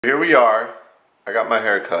Here we are. I got my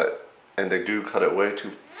hair cut, and they do cut it way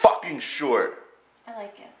too fucking short. I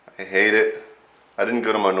like it. I hate it. I didn't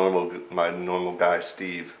go to my normal guy,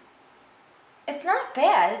 Steve. It's not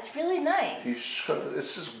bad. It's really nice.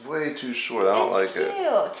 It's just way too short. I don't like it.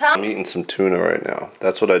 It's cute. I'm eating some tuna right now.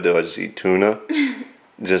 That's what I do. I just eat tuna.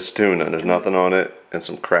 Just tuna. There's nothing on it. And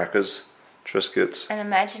some crackers. Triscuits. And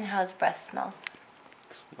imagine how his breath smells.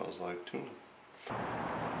 It smells like tuna.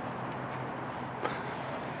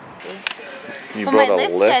 You well, brought my a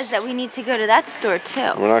list says that we need to go to that store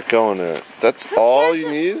too. We're not going there. That's all you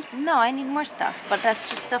need? No, I need more stuff, but that's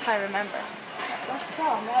just stuff I remember. Let's go,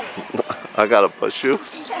 I'm ready. I gotta push you.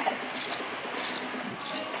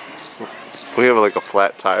 We have like a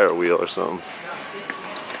flat tire wheel or something.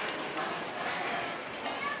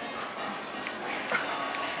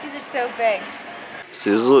 These are so big.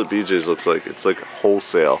 See, this is what BJ's looks like. It's like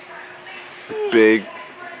wholesale. Big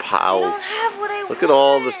piles. I don't have what I Look at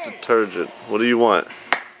all this detergent. What do you want?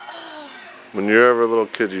 When you were ever a little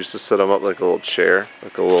kid, you used to set them up like a little chair,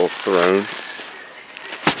 like a little throne.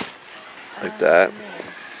 Like that.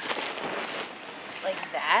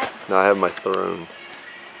 Like that? Now I have my throne.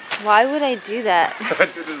 Why would I do that? I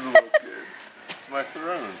did as a little kid. It's my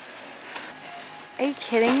throne. Are you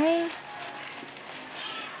kidding me?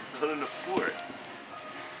 Put it in a fort.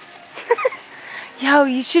 Yo,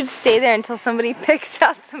 you should stay there until somebody picks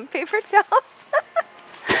out some paper towels.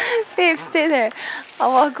 Babe, stay there.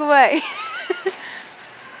 I'll walk away.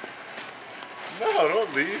 No,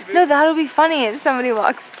 don't leave. No, that'll be funny if somebody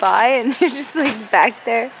walks by and you're just like back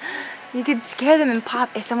there. You could scare them and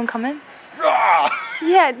pop. Is someone coming?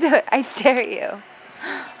 Yeah, do it. I dare you.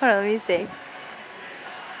 Hold on, let me see. I'm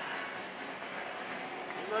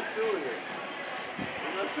not doing it.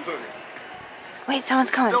 I'm not doing it. Wait,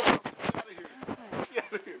 someone's coming. No. Get out of here. Get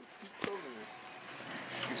out of here.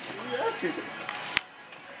 Get out of here.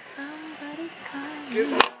 Somebody's coming. Get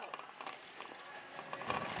out.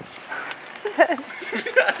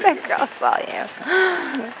 That girl saw you.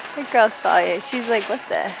 That girl saw you. She's like, what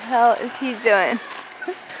the hell is he doing?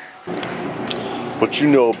 What you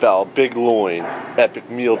know about big loin, epic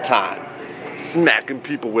meal time, smacking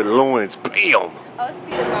people with loins, bam! Oh, it's the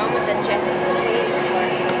moment that Jesse's been waiting for.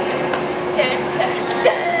 Dun, dun,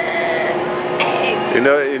 dun. Eggs. You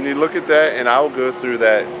know, and you look at that, and I'll go through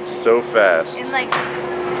that so fast. In like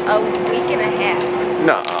a week and a half.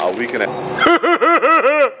 Nah, a week and a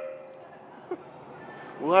half.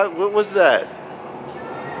 What was that?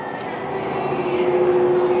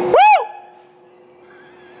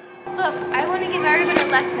 Look, I want to give everybody a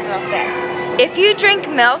lesson real fast. If you drink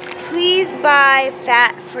milk, please buy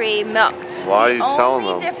fat-free milk. Why are you telling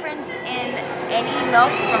them? The only difference in any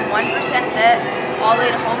milk from 1% that all the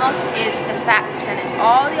way to whole milk is the fat percentage.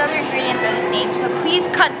 All the other ingredients are the same, so please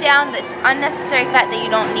cut down the unnecessary fat that you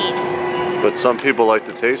don't need. But some people like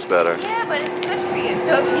the taste better. Yeah, but it's good for you.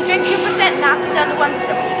 So if you drink 2%, knock it down to 1%. When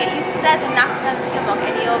you get used to that, then knock it down to skim milk,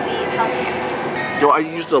 and you'll be healthy. Yo, I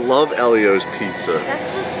used to love Elio's pizza.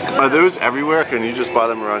 That's good. Are those everywhere? Can you just buy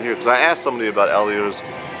them around here? Because I asked somebody about Elio's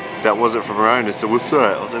that wasn't from around. They said, "What's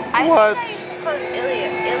that?" I was like, "What?" I used to call them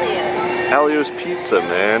Ilios. Elio's pizza,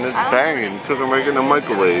 man. It's banging. You cook them right in the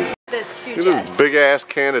microwave. This too, Look at this big ass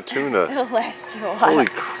can of tuna. It'll last you a while. Holy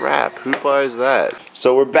crap! Who buys that?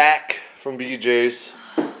 So we're back from BJ's.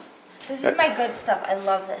 This is my good stuff. I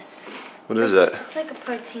love this. What is that? It's like a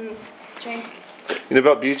protein drink. You know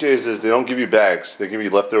about BJ's is they don't give you bags. They give you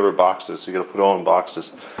leftover boxes, so you gotta put it all in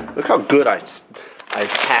boxes. Look how good I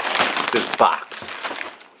packed this box.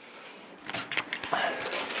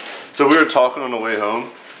 So we were talking on the way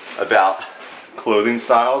home about clothing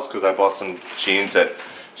styles because I bought some jeans that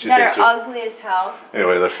she thinks are ugly as hell.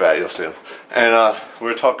 Anyway, they're fat, you'll see them. And we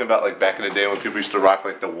were talking about like back in the day when people used to rock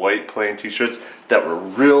like the white plain t-shirts that were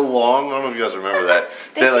real long. I don't know if you guys remember that.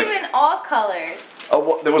 They came in all colors. Oh,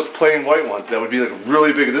 well, there was plain white ones that would be like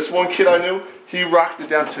really big. This one kid I knew, he rocked it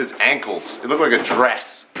down to his ankles. It looked like a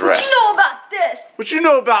dress. What you know about this? What you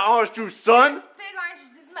know about orange juice, son? This big orange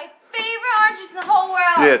juice. This is my favorite orange juice in the whole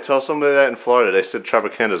world. Yeah, tell somebody that in Florida. They said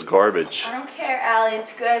Tropicana's garbage. I don't care, Allie.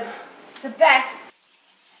 It's good. It's the best.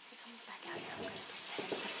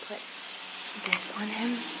 This on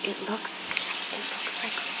him, it looks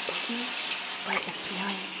like a boogie, but it's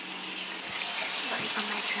really from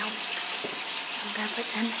my trail mix. I'm gonna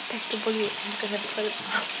pretend I picked the boogie and I'm gonna put it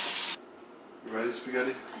on. You ready,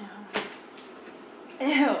 spaghetti?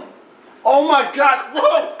 Ew. Oh my god!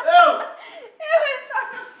 Whoa! Ew! Ew, it's on.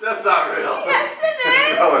 That's not real. Yes, it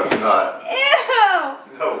is. No, it's not.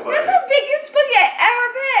 Ew. No way. That's the biggest boogie I ever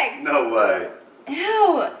picked. No way.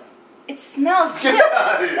 Ew. It smells. Get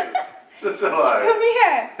out of here. That's a lie. Come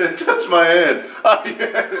here. It touched my hand. out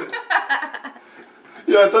your head.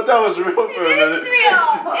 Yeah, I thought that was real for a minute. It is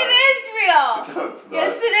real. It is real. No, it's not.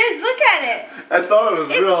 Yes, it is. Look at it. I thought it was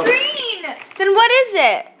real. It's green. Then what is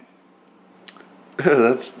it?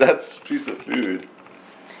 that's a piece of food.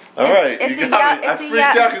 All right, you got me. I freaked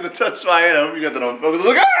out because it touched my hand. I hope you got that on focus. I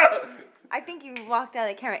was like, ah! I think you walked out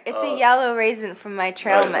of the camera. It's a yellow raisin from my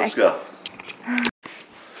trail mix. Let's go.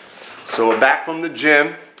 So we're back from the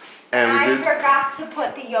gym, and I forgot to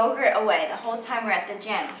put the yogurt away the whole time we're at the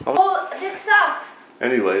gym. Oh, this sucks.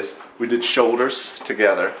 Anyways, we did shoulders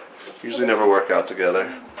together. Usually never work out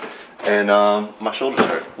together. And my shoulders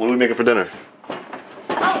hurt. What are we making for dinner?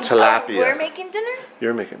 Tilapia. We're making dinner?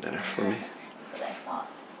 You're making dinner for me. That's what I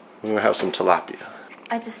thought. We're gonna have some tilapia.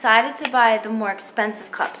 I decided to buy the more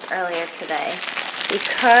expensive cups earlier today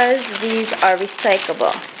because these are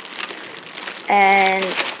recyclable. And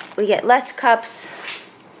we get less cups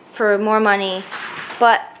for more money,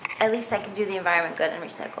 but at least I can do the environment good and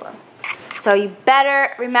recycle them. So you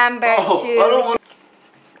better remember to...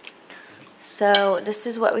 So this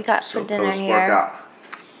is what we got for dinner here. Workout.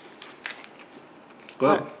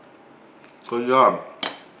 Good. Good job.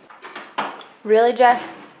 Really,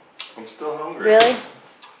 Jess? I'm still hungry. Really?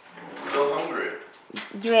 I'm still hungry.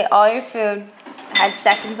 You ate all your food, had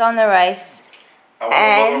seconds on the rice. I want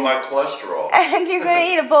to lower my cholesterol. And you're going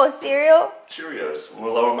to eat a bowl of cereal? Cheerios. I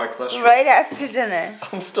want to lower my cholesterol. Right after dinner.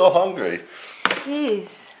 I'm still hungry.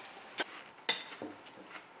 Jeez.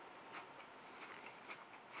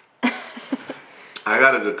 I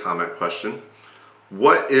got a good comment question.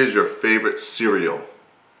 What is your favorite cereal?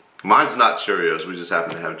 Mine's not Cheerios. We just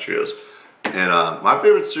happen to have Cheerios. And my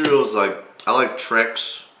favorite cereal is I like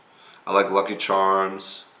Trix. I like Lucky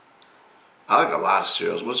Charms. I like a lot of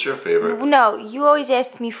cereals. What's your favorite? No, you always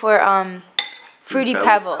ask me for Fruity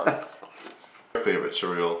Pebbles. Your favorite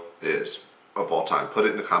cereal is of all time. Put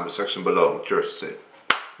it in the comment section below. I'm curious to see.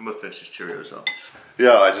 I'm gonna finish these Cheerios though.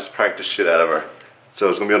 Yeah, I just pranked the shit out of her. So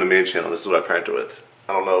it's gonna be on the main channel. This is what I pranked her with.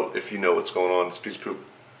 I don't know if you know what's going on. It's a piece of poop.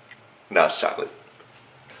 Now it's chocolate.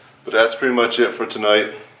 But that's pretty much it for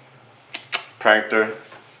tonight. Pranked her.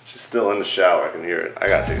 She's still in the shower. I can hear it. I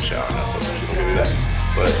gotta take a shower now, so she's gonna do that.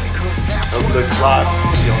 But hope you like vlogs.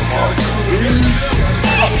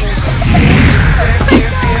 See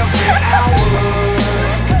you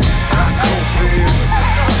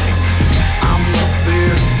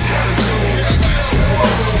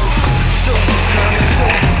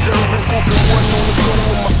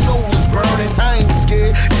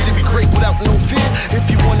If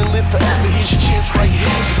you wanna live forever, here's your chance right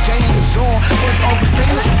here.